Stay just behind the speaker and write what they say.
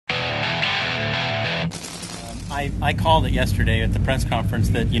I called it yesterday at the press conference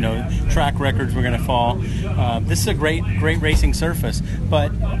that, you know, track records were going to fall. This is a great racing surface,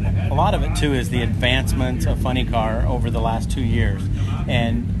 but a lot of it too is the advancement of funny car over the last 2 years.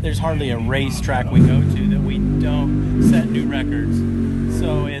 And there's hardly a racetrack we go to that we don't set new records.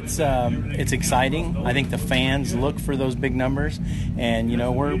 So it's exciting. I think the fans look for those big numbers, and you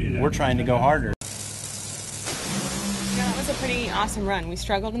know we're trying to go harder. That was a pretty awesome run. We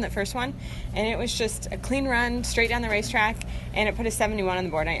struggled in that first one, and it was just a clean run straight down the racetrack, and it put a 71 on the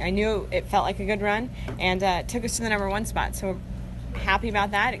board. I knew it felt like a good run, and it took us to the #1 spot. So we're happy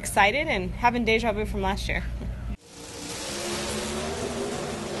about that, excited, and having deja vu from last year.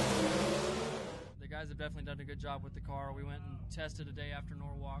 The guys have definitely done a good job with the car. We went and tested a day after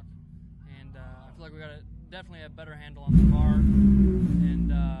Norwalk, and I feel like we got definitely a better handle on the car,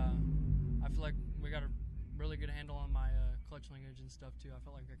 and I feel like we got a really good handle on my clutch linkage and stuff too. I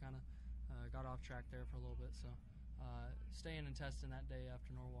felt like I kind of got off track there for a little bit, so staying and testing that day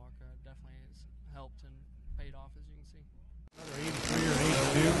after Norwalk definitely has helped and paid off, as you can see. Another 83 or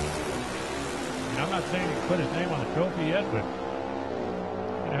 82. And I'm not saying he put his name on the trophy yet, but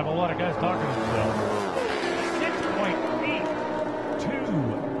gonna have a lot of guys talking to themselves.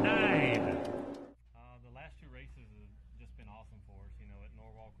 6.829. The last two races have just been awesome for us. You know, at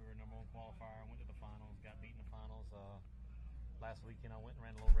Norwalk we were #1 qualifier, went to the finals, got beat in the finals. Last weekend I went and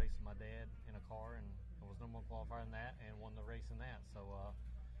ran a little race with my dad in a car, and I was #1 qualifier in that and won the race in that. So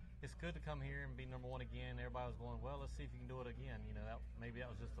it's good to come here and be #1 again. Everybody was going, well, let's see if you can do it again. You know, maybe that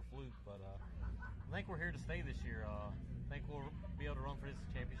was just a fluke, but I think we're here to stay this year. I think we'll be able to run for this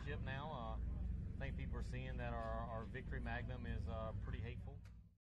championship now. I think people are seeing that our victory magnum is pretty hateful.